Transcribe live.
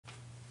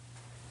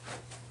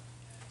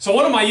So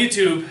one of my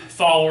YouTube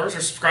followers, or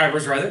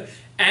subscribers rather,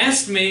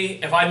 asked me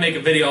if I'd make a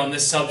video on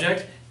this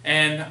subject,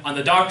 and on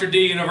the Dr.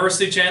 D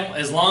University channel,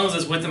 as long as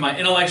it's within my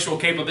intellectual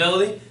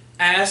capability,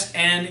 ask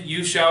and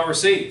you shall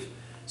receive.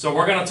 So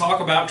we're going to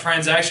talk about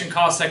transaction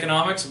cost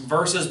economics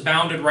versus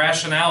bounded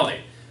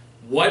rationality.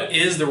 What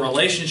is the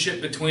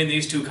relationship between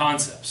these two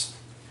concepts?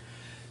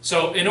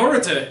 So in order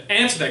to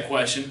answer that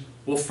question,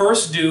 we'll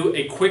first do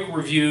a quick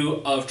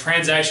review of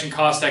transaction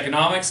cost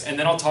economics, and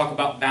then I'll talk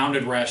about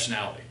bounded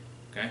rationality.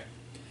 Okay?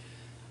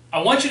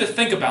 I want you to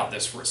think about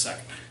this for a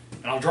second.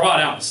 And I'll draw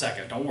it out in a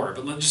second, don't worry,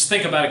 but just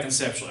think about it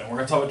conceptually. And we're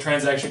going to talk about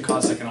transaction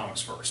cost economics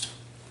first.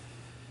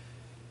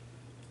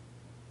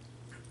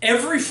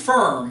 Every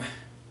firm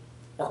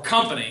or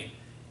company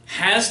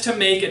has to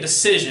make a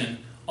decision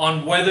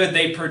on whether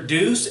they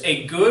produce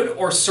a good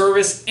or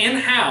service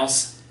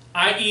in-house,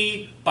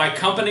 i.e. by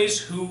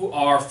companies who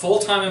are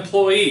full-time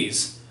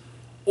employees,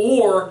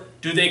 or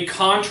do they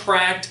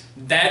contract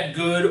that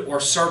good or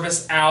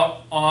service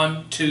out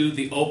onto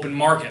the open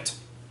market.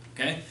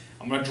 Okay?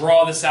 I'm going to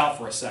draw this out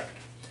for a second.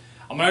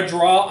 I'm going to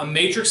draw a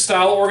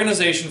matrix-style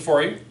organization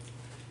for you.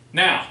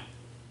 Now,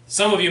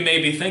 some of you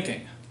may be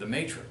thinking, the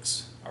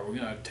matrix, are we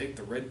going to take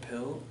the red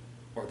pill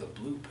or the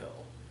blue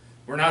pill?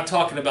 We're not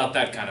talking about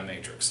that kind of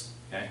matrix.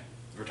 Okay?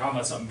 We're talking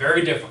about something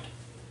very different.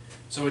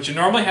 So what you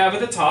normally have at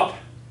the top,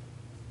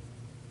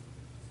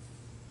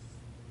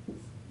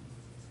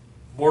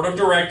 board of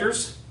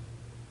directors.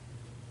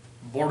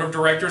 Board of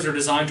directors are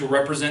designed to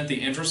represent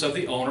the interests of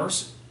the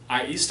owners,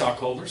 i.e.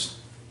 stockholders.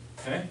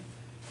 Okay?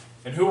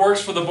 And who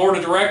works for the board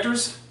of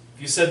directors?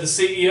 If you said the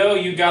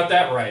CEO, you got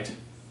that right.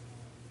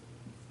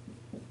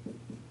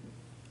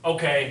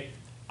 Okay,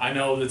 I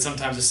know that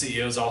sometimes the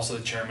CEO is also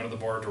the chairman of the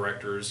board of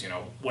directors, you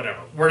know, whatever.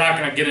 We're not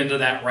going to get into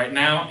that right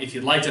now. If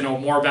you'd like to know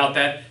more about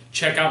that,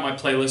 check out my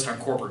playlist on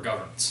corporate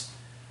governance.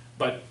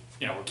 But,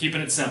 you know, we're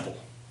keeping it simple.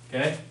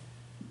 Okay?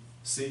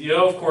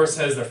 CEO, of course,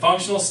 has their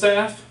functional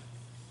staff,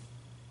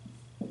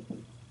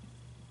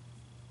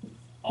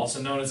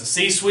 also known as the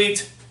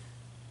C-suite.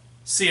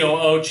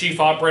 COO, Chief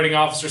Operating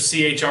Officer,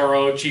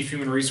 CHRO, Chief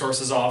Human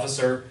Resources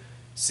Officer,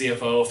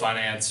 CFO,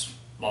 Finance,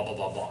 blah, blah,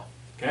 blah, blah.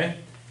 Okay?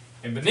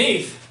 And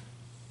beneath,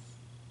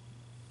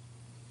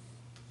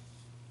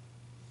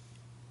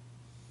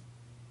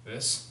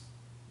 this,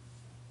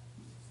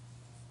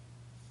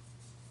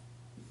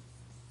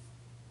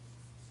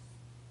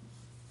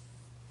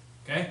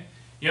 okay?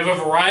 You have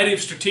a variety of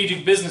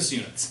strategic business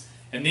units.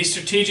 And these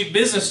strategic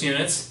business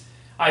units,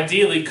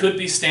 ideally, could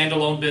be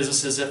standalone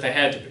businesses if they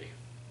had to be.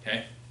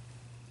 Okay?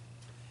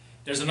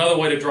 There's another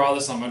way to draw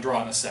this I'm going to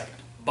draw in a second.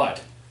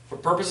 But for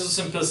purposes of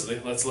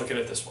simplicity, let's look at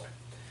it this way.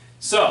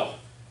 So,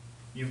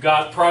 you've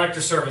got product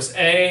or service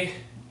A,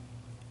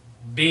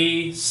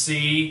 B,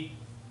 C,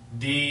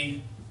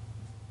 D,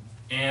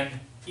 and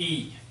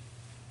E.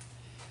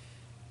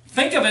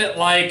 Think of it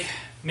like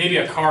maybe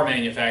a car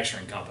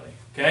manufacturing company.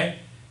 Okay?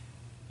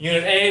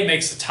 Unit A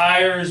makes the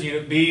tires,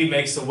 Unit B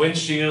makes the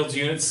windshields,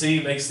 Unit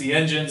C makes the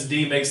engines,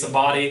 D makes the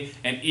body,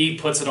 and E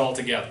puts it all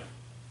together.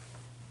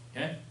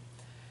 Okay?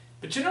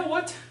 But you know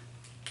what?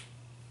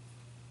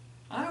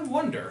 I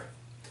wonder.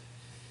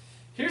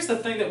 Here's the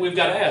thing that we've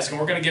got to ask, and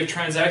we're going to give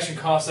transaction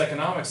cost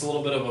economics a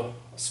little bit of a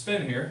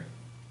spin here.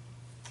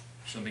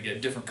 So let me get a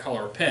different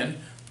color pen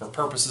for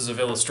purposes of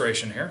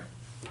illustration here.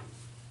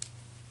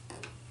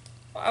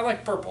 I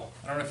like purple.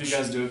 I don't know if you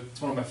guys do.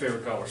 It's one of my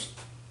favorite colors.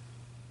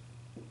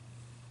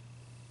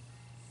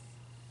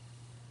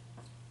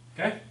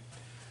 Okay?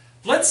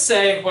 Let's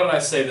say, what did I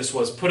say this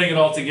was? Putting it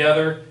all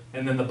together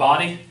and then the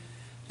body.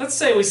 Let's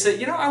say we say,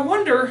 you know, I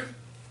wonder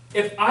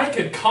if I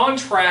could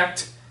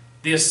contract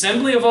the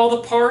assembly of all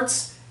the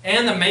parts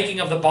and the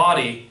making of the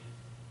body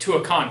to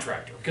a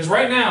contractor. Because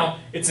right now,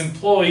 it's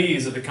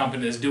employees of the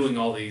company that's doing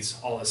all this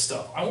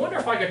stuff. I wonder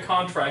if I could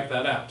contract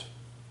that out.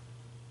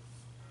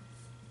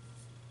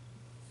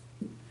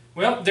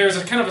 Well, there's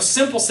a kind of a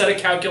simple set of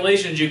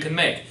calculations you can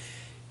make.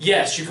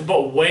 Yes, you can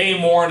put way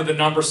more into the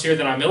numbers here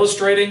than I'm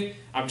illustrating.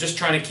 I'm just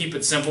trying to keep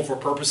it simple for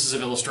purposes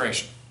of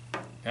illustration.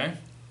 Okay?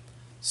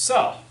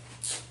 So,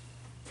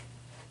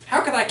 how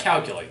can I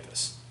calculate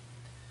this?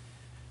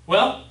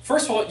 Well,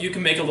 first of all, you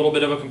can make a little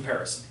bit of a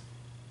comparison.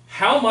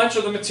 How much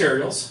of the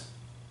materials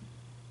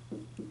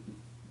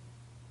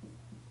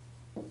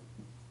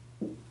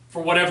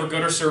for whatever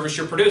good or service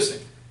you're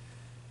producing?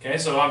 Okay,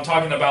 so I'm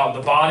talking about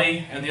the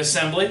body and the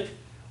assembly.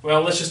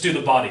 Well, let's just do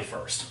the body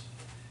first.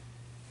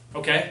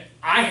 Okay,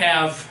 I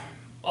have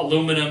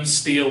aluminum,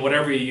 steel,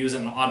 whatever you use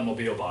in an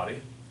automobile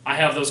body. I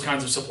have those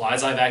kinds of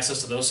supplies. I have access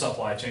to those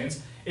supply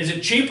chains. Is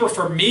it cheaper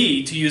for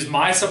me to use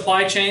my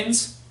supply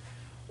chains?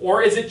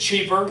 Or is it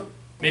cheaper,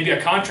 maybe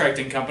a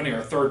contracting company or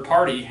a third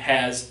party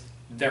has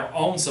their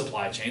own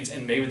supply chains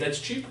and maybe that's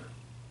cheaper?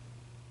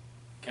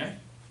 Okay,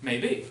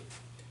 maybe.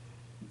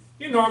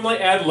 You normally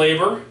add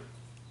labor.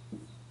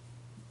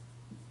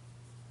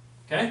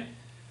 Okay,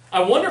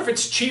 I wonder if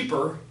it's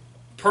cheaper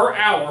per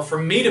hour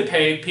for me to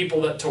pay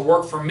people to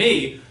work for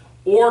me,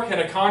 or can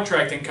a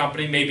contracting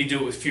company maybe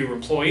do it with fewer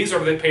employees, or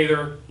do they pay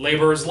their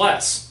laborers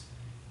less?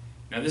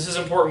 Now this is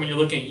important when you're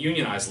looking at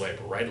unionized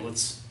labor, right?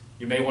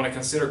 you may want to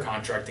consider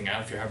contracting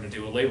out if you're having to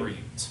deal with labor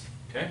unions.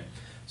 Okay?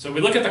 So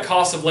we look at the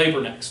cost of labor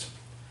next.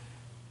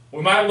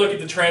 We might look at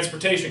the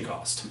transportation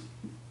cost.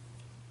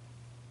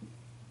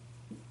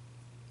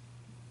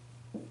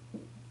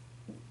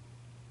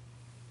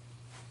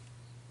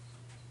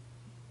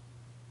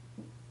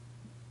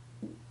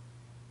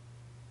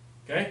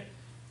 Okay?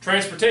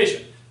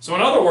 Transportation. So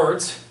in other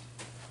words,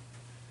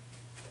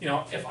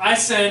 if I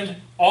send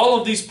all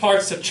of these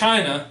parts to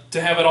China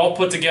to have it all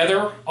put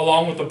together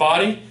along with the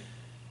body,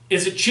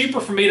 is it cheaper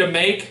for me to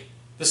make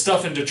the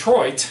stuff in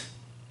Detroit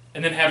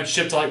and then have it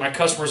shipped to like my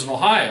customers in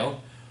Ohio,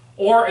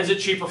 or is it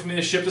cheaper for me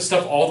to ship the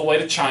stuff all the way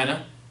to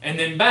China and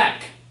then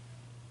back?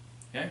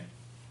 Okay?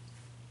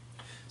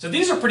 So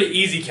these are pretty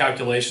easy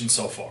calculations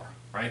so far,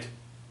 right?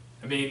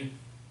 I mean,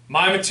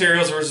 my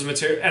materials versus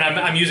material, and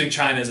I'm using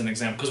China as an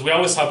example because we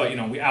always talk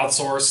about, we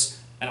outsource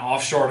and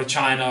offshore to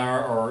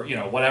China or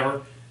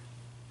whatever.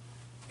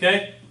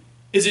 Okay?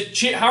 Is it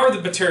cheap? How are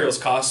the materials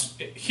costs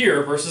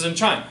here versus in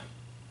China?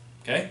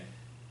 Okay?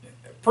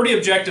 Pretty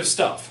objective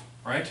stuff,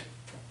 right?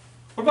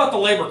 What about the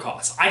labor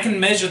costs? I can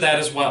measure that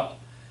as well.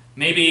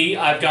 Maybe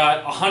I've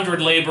got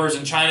 100 laborers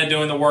in China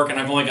doing the work and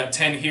I've only got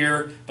 10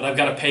 here, but I've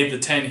got to pay the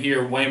 10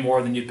 here way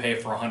more than you'd pay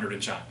for 100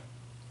 in China.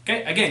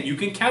 Okay? Again, you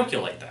can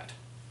calculate that.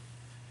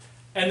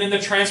 And then the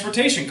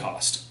transportation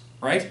cost,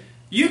 right?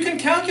 You can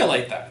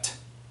calculate that.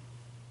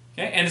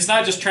 Okay? And it's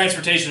not just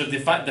transportation of the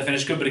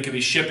finished good, but it could be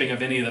shipping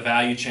of any of the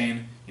value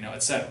chain,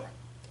 etc.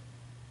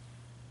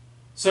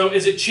 So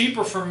is it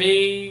cheaper for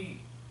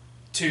me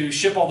to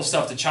ship all the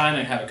stuff to China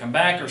and have it come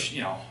back, or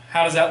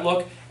how does that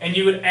look? And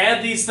you would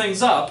add these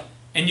things up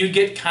and you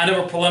get kind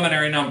of a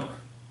preliminary number.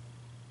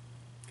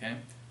 Okay?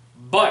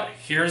 But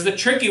here's the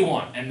tricky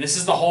one, and this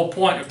is the whole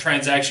point of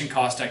transaction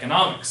cost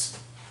economics.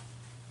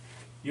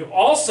 You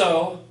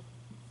also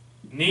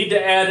need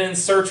to add in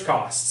search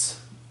costs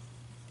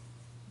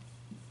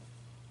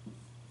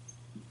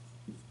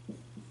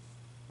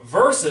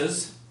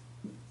versus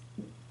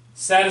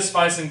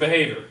satisficing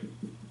behavior.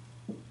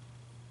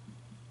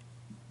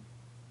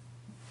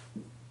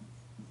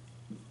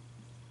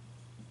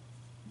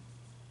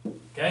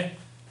 Okay?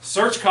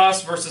 Search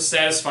costs versus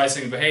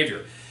satisficing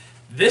behavior.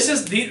 This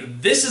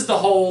is the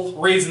whole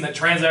reason that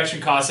transaction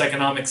cost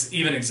economics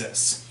even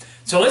exists.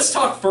 So let's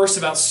talk first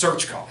about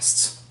search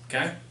costs.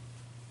 Okay?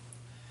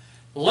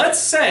 Let's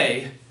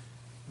say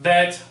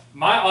that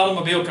my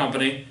automobile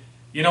company,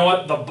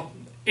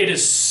 it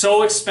is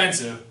so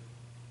expensive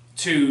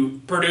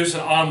to produce an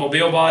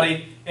automobile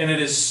body, and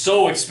it is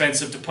so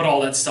expensive to put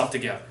all that stuff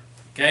together.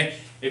 Okay?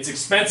 It's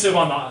expensive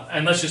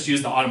and let's just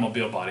use the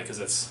automobile body because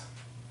it's,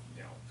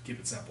 keep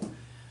it simple.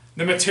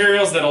 The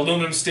materials, that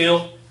aluminum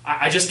steel,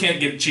 I just can't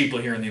get it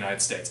cheaply here in the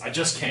United States. I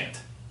just can't.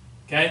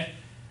 Okay?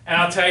 And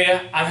I'll tell you,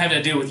 I'm having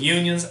to deal with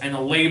unions, and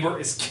the labor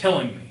is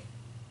killing me.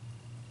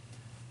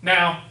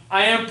 Now,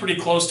 I am pretty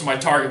close to my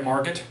target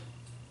market,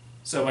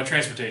 so my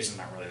transportation is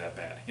not really that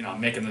bad. I'm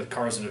making the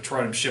cars in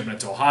Detroit, I'm shipping it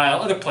to Ohio,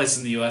 other places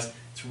in the U.S.,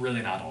 it's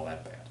really not all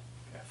that bad.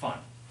 Okay, fine.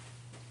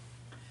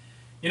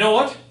 You know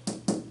what?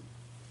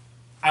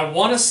 I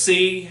want to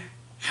see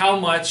how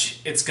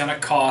much it's going to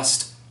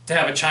cost to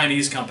have a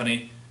Chinese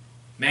company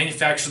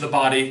manufacture the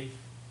body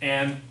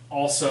and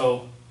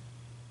also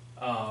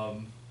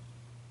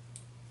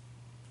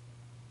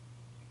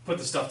put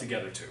the stuff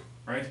together too,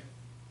 right?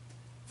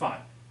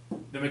 Fine.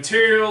 The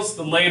materials,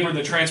 the labor,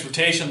 the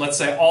transportation, let's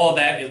say all of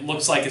that, it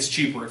looks like it's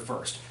cheaper at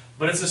first.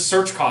 But it's the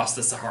search cost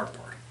that's the hard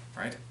part,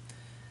 right?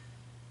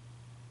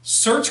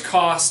 Search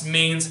cost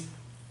means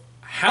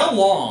how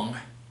long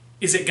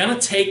is it going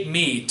to take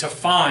me to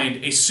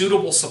find a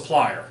suitable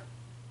supplier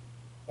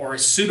or a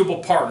suitable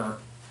partner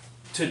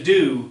to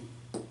do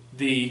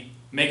the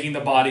making the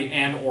body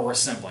and or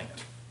assembling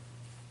it.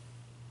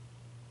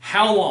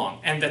 How long?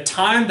 And the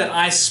time that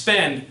I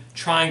spend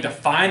trying to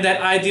find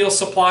that ideal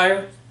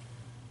supplier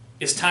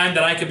is time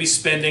that I could be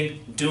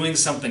spending doing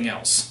something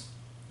else.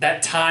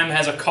 That time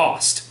has a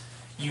cost.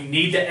 You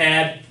need to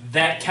add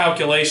that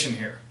calculation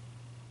here.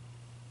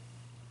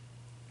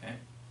 Okay?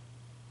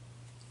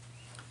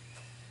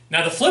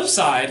 Now the flip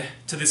side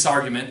to this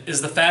argument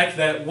is the fact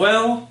that,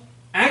 well,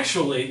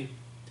 actually,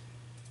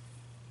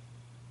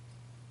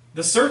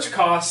 the search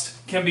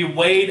cost can be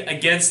weighed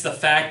against the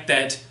fact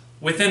that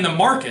within the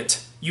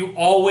market, you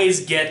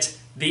always get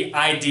the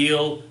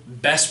ideal,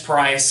 best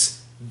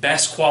price,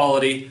 best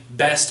quality,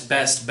 best.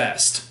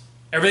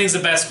 Everything's the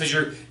best because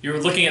you're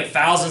looking at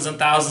thousands and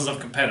thousands of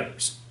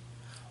competitors.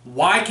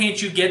 Why can't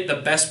you get the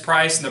best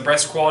price and the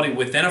best quality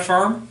within a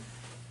firm?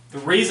 The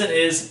reason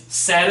is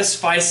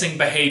satisficing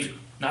behavior.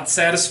 Not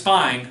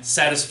satisfying,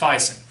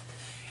 satisficing.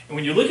 And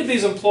when you look at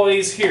these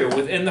employees here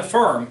within the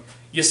firm,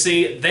 you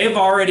see they've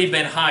already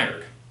been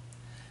hired.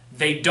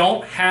 They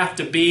don't have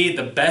to be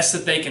the best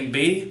that they can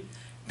be.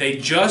 They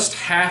just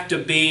have to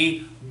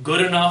be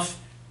good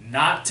enough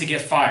not to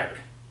get fired.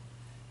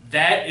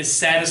 That is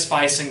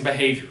satisficing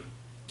behavior.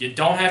 You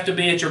don't have to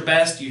be at your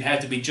best. You have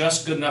to be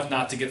just good enough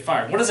not to get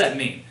fired. What does that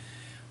mean?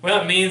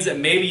 Well, it means that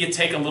maybe you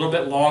take a little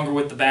bit longer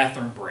with the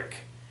bathroom break.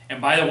 And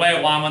by the way,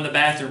 while I'm on the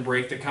bathroom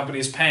break, the company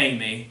is paying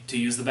me to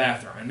use the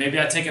bathroom. And maybe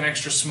I take an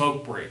extra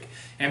smoke break.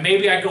 And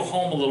maybe I go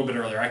home a little bit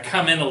earlier. I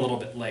come in a little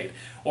bit late.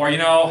 Or, you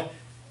know,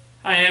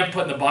 I am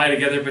putting the body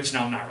together, but, you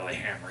know, I'm not really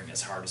hammering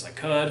as hard as I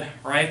could,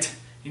 right?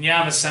 And yeah,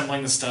 I'm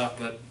assembling the stuff,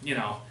 but, you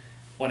know,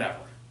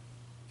 whatever.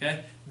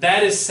 Okay?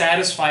 That is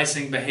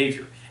satisficing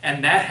behavior.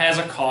 And that has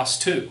a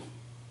cost too.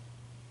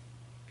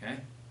 Okay?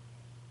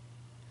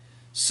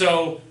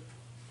 So,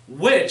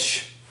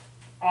 which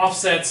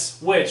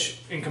offsets which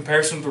in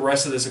comparison to the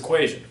rest of this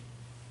equation?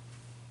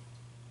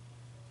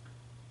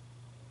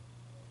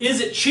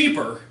 Is it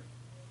cheaper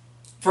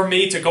for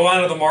me to go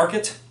out of the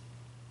market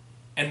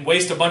and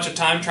waste a bunch of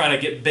time trying to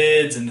get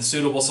bids and the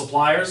suitable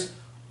suppliers?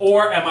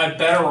 Or am I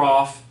better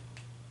off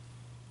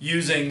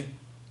using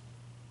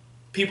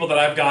people that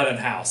I've got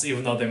in-house,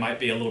 even though they might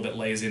be a little bit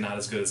lazy and not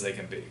as good as they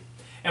can be?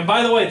 And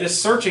by the way, this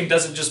searching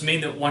doesn't just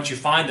mean that once you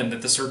find them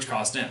that the search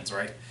cost ends,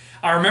 right?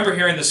 I remember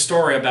hearing this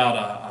story about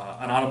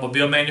an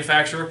automobile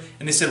manufacturer,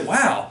 and they said,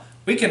 wow,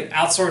 we can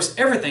outsource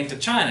everything to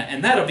China,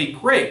 and that'll be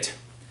great.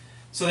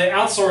 So they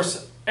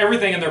outsourced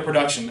everything in their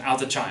production out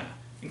to China,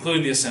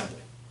 including the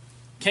assembly.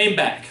 Came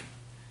back.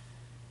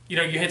 You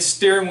know, you had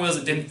steering wheels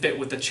that didn't fit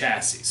with the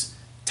chassis,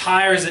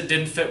 tires that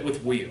didn't fit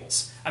with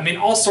wheels. I mean,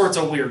 all sorts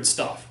of weird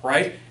stuff,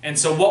 right? And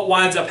so what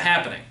winds up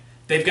happening?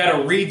 They've got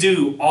to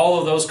redo all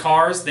of those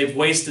cars. They've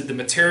wasted the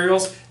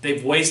materials.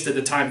 They've wasted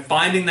the time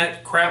finding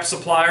that crap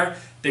supplier.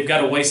 They've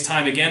got to waste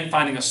time again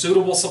finding a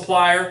suitable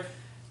supplier.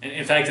 And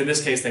in fact, in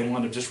this case, they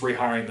wound up just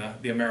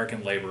rehiring the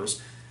American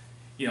laborers.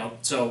 You know,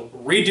 so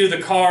redo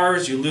the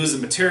cars, you lose the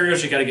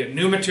materials, you got to get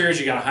new materials,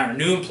 you got to hire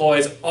new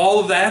employees. All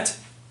of that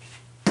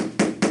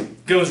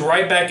goes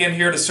right back in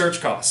here to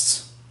search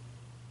costs.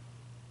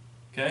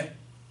 Okay?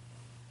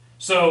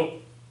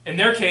 So in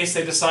their case,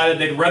 they decided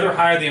they'd rather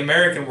hire the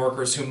American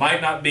workers who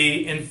might not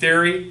be, in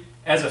theory,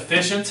 as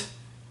efficient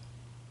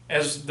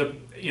as the,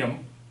 you know,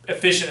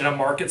 efficient in a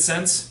market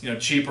sense, you know,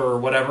 cheaper or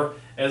whatever,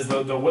 as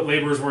the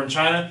laborers were in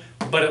China,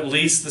 but at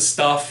least the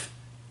stuff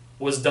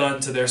was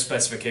done to their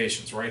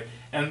specifications, right?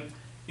 And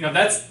you know,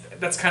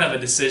 that's kind of a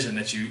decision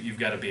that you've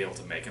got to be able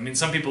to make. I mean,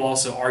 some people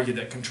also argue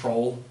that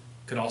control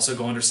could also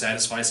go under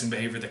satisficing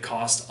behavior, the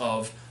cost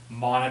of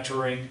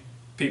monitoring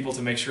people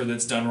to make sure that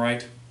it's done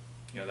right.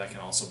 You know, that can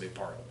also be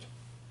part of it.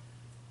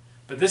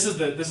 But this is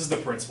the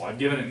principle. I've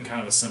given it in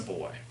kind of a simple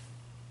way.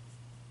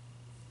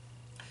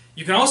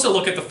 You can also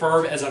look at the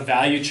firm as a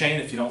value chain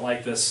if you don't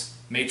like this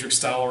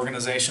matrix-style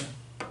organization.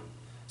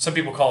 Some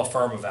people call a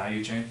firm a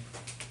value chain.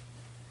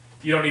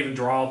 You don't even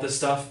draw out this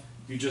stuff.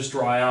 You just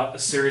draw out a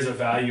series of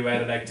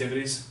value-added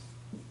activities.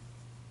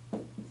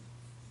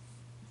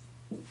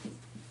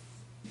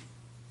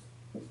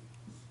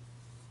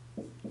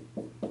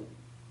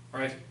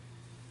 Right?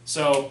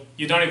 So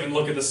you don't even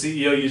look at the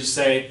CEO. You just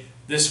say,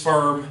 this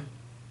firm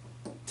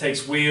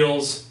takes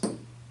wheels,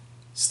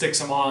 sticks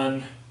them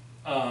on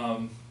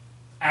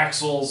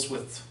axles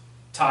with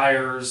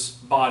tires,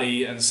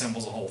 body, and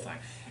assembles the whole thing.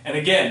 And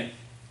again,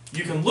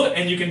 you can look,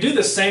 and you can do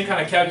the same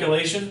kind of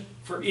calculation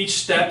for each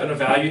step in a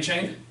value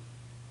chain,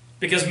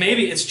 because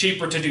maybe it's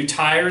cheaper to do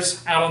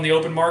tires out on the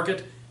open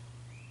market,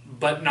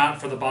 but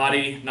not for the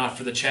body, not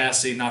for the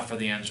chassis, not for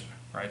the engine,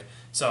 right?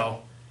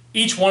 So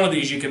each one of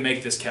these you can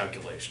make this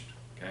calculation,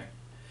 okay?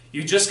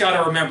 You just got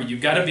to remember,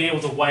 you've got to be able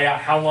to weigh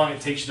out how long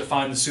it takes you to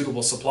find the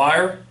suitable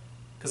supplier,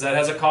 because that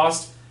has a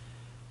cost.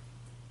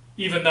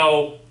 Even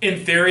though,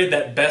 in theory,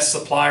 that best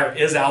supplier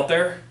is out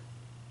there,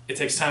 it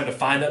takes time to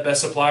find that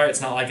best supplier.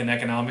 It's not like in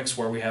economics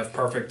where we have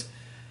perfect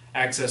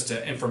access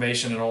to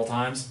information at all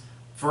times,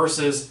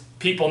 versus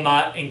people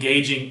not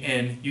engaging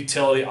in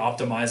utility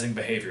optimizing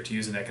behavior, to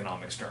use an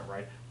economics term,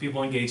 right?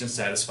 People engage in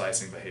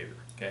satisficing behavior,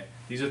 okay?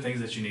 These are things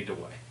that you need to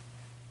weigh.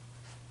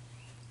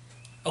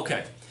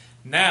 Okay,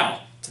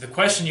 now to the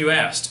question you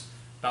asked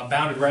about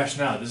bounded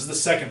rationality. This is the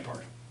second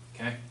part,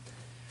 okay?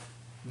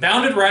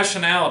 Bounded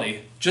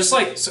rationality, just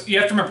like, so you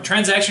have to remember,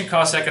 transaction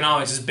cost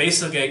economics is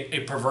basically a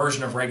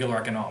perversion of regular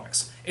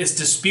economics. It's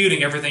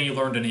disputing everything you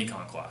learned in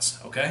econ class,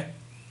 okay?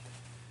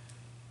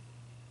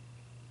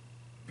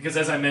 Because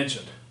as I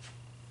mentioned,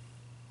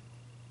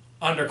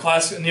 under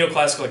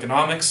neoclassical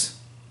economics,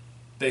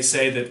 they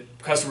say that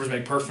customers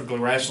make perfectly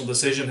rational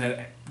decisions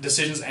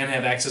and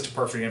have access to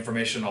perfect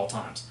information at all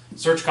times.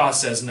 Search cost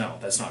says no,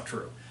 that's not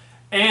true.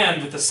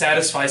 And with the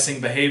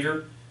satisficing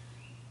behavior,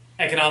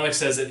 economics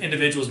says that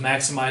individuals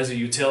maximize their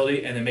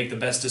utility and they make the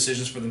best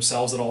decisions for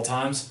themselves at all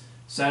times.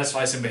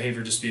 Satisficing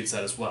behavior disputes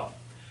that as well.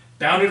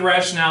 Bounded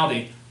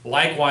rationality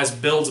likewise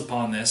builds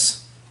upon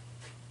this.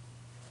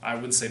 I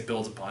wouldn't say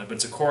builds upon it, but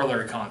it's a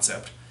corollary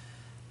concept.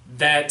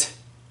 That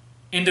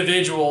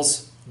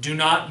individuals do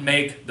not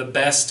make the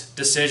best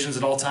decisions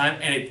at all times,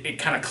 and it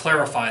kind of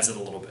clarifies it a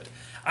little bit.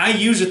 I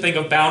usually think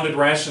of bounded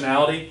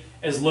rationality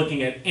as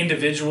looking at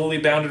individually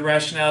bounded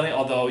rationality,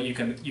 although you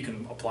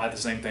can apply the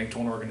same thing to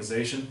an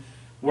organization.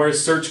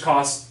 Whereas search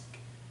costs,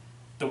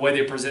 the way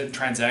they present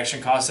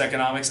transaction cost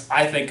economics,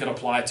 I think could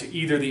apply to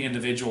either the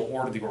individual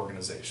or to the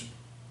organization.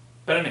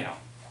 But anyhow,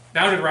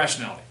 bounded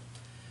rationality.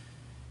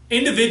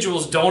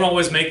 Individuals don't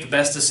always make the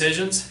best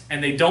decisions,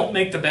 and they don't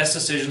make the best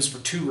decisions for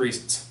two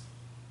reasons.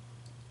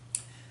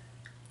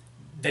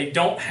 They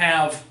don't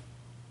have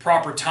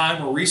proper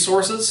time or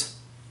resources,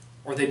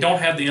 or they don't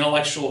have the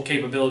intellectual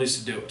capabilities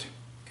to do it.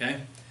 Okay?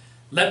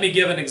 Let me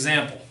give an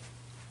example.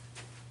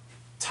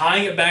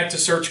 Tying it back to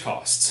search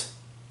costs.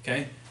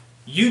 Okay?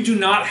 You do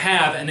not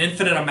have an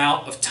infinite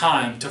amount of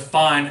time to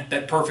find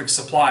that perfect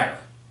supplier.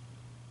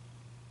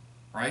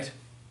 Right?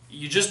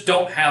 You just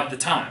don't have the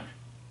time.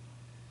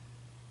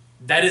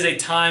 That is a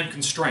time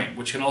constraint,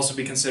 which can also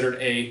be considered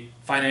a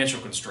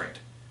financial constraint.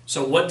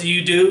 So what do?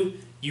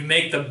 You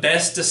make the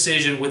best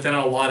decision within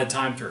an allotted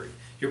time period.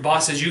 Your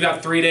boss says you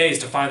got 3 days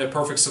to find the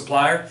perfect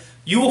supplier.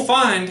 You will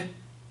find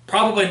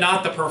probably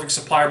not the perfect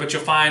supplier, but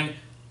you'll find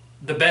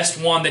the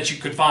best one that you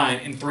could find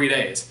in 3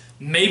 days.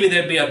 Maybe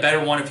there'd be a better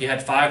one if you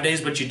had 5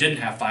 days, but you didn't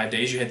have 5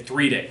 days, you had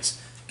 3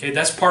 days. Okay,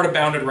 that's part of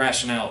bounded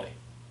rationality.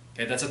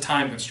 Okay, that's a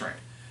time constraint.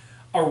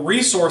 A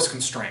resource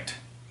constraint.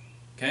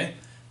 Okay,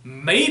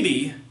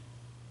 maybe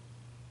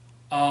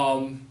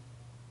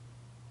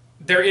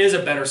there is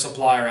a better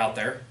supplier out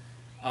there,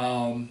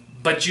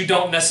 but you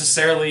don't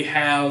necessarily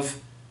have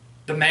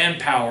the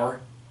manpower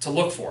to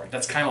look for it.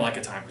 That's kind of like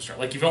a time constraint.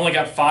 Like you've only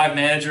got 5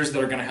 managers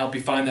that are going to help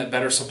you find that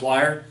better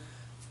supplier.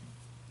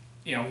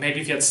 You know, maybe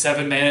if you had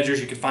 7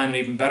 managers, you could find an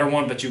even better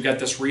one, but you've got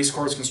this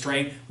resource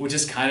constraint, which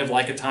is kind of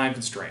like a time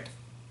constraint.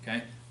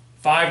 Okay,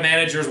 5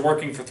 managers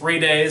working for 3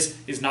 days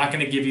is not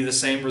going to give you the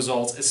same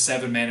results as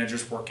 7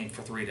 managers working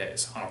for 3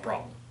 days on a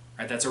problem.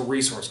 Right? That's a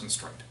resource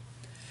constraint.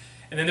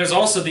 And then there's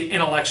also the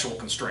intellectual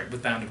constraint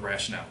with bounded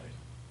rationality.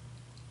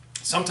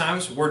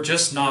 Sometimes we're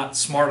just not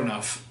smart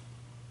enough,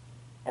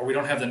 or we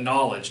don't have the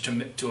knowledge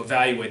to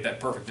evaluate that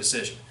perfect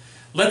decision.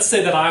 Let's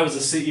say that I was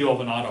the CEO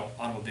of an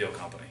automobile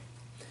company,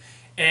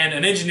 and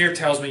an engineer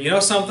tells me, you know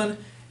something,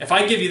 if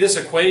I give you this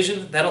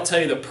equation, that'll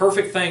tell you the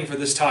perfect thing for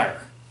this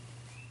tire.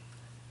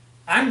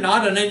 I'm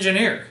not an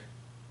engineer.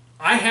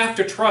 I have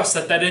to trust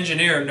that that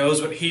engineer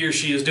knows what he or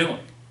she is doing.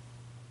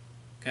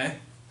 Okay?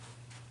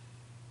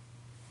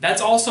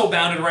 That's also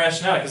bounded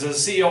rationality, because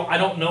as a CEO, I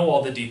don't know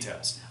all the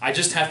details. I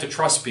just have to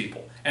trust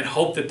people and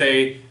hope that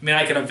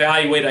I can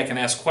evaluate, I can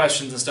ask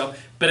questions and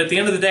stuff, but at the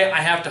end of the day,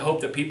 I have to hope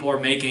that people are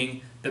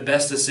making the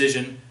best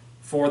decision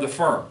for the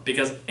firm,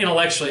 because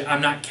intellectually,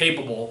 I'm not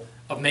capable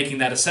of making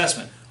that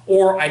assessment,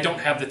 or I don't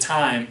have the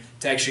time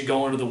to actually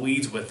go into the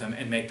weeds with them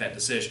and make that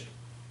decision.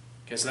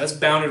 Okay, so that's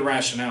bounded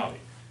rationality.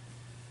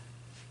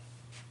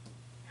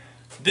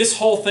 This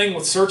whole thing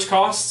with search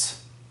costs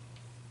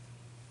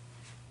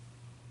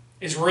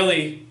is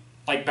really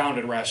like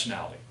bounded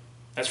rationality.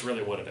 That's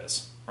really what it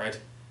is, right?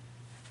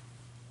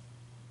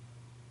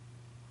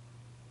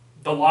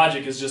 The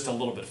logic is just a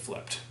little bit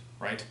flipped,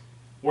 right?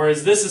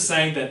 Whereas this is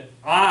saying that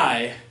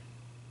I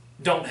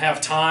don't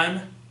have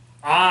time,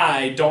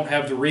 I don't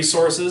have the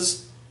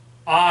resources,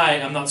 I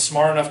am not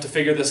smart enough to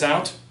figure this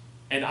out,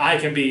 and I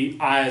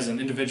as an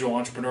individual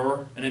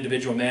entrepreneur, an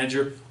individual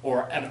manager,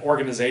 or an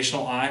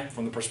organizational I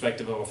from the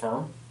perspective of a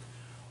firm.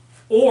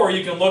 Or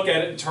you can look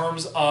at it in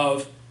terms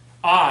of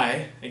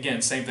I,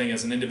 again, same thing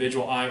as an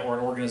individual I or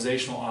an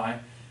organizational I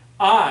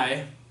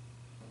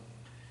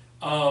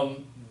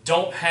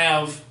don't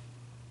have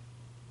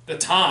the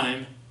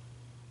time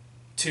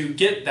to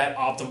get that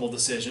optimal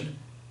decision.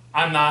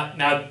 I'm not,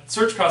 now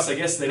search costs, I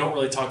guess they don't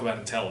really talk about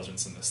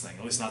intelligence in this thing,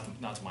 at least not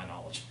to my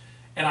knowledge.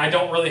 And I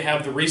don't really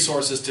have the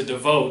resources to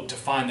devote to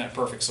find that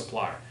perfect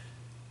supplier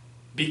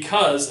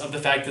because of the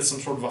fact that some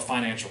sort of a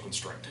financial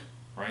constraint,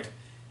 right?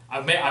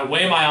 I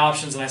weigh my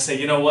options and I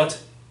say, you know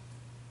what?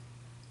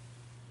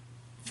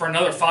 For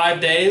another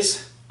 5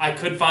 days, I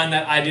could find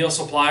that ideal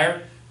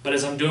supplier, but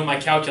as I'm doing my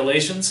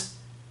calculations,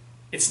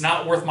 it's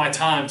not worth my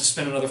time to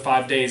spend another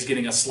 5 days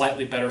getting a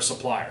slightly better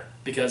supplier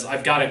because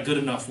I've got a good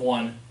enough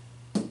one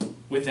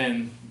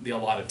within the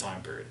allotted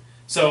time period.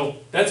 So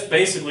that's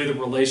basically the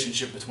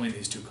relationship between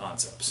these two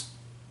concepts.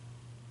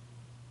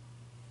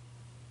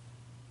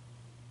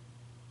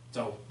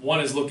 So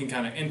one is looking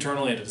kind of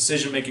internally at a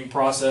decision-making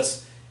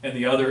process, and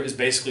the other is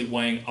basically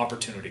weighing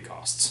opportunity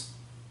costs.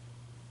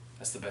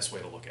 That's the best way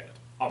to look at it.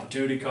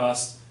 Opportunity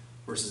costs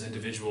versus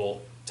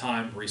individual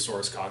time,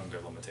 resource,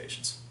 cognitive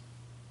limitations.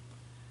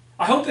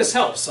 I hope this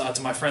helps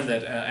to my friend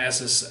that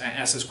asked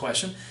this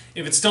question.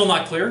 If it's still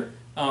not clear,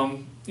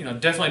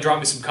 definitely drop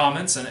me some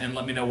comments and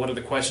let me know what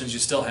other questions you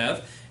still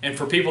have. And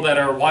for people that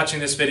are watching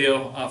this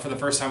video for the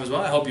first time as well,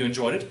 I hope you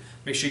enjoyed it.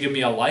 Make sure you give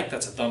me a like,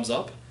 that's a thumbs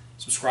up.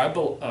 Subscribe,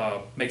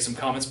 make some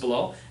comments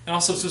below, and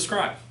also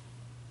subscribe.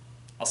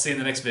 I'll see you in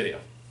the next video.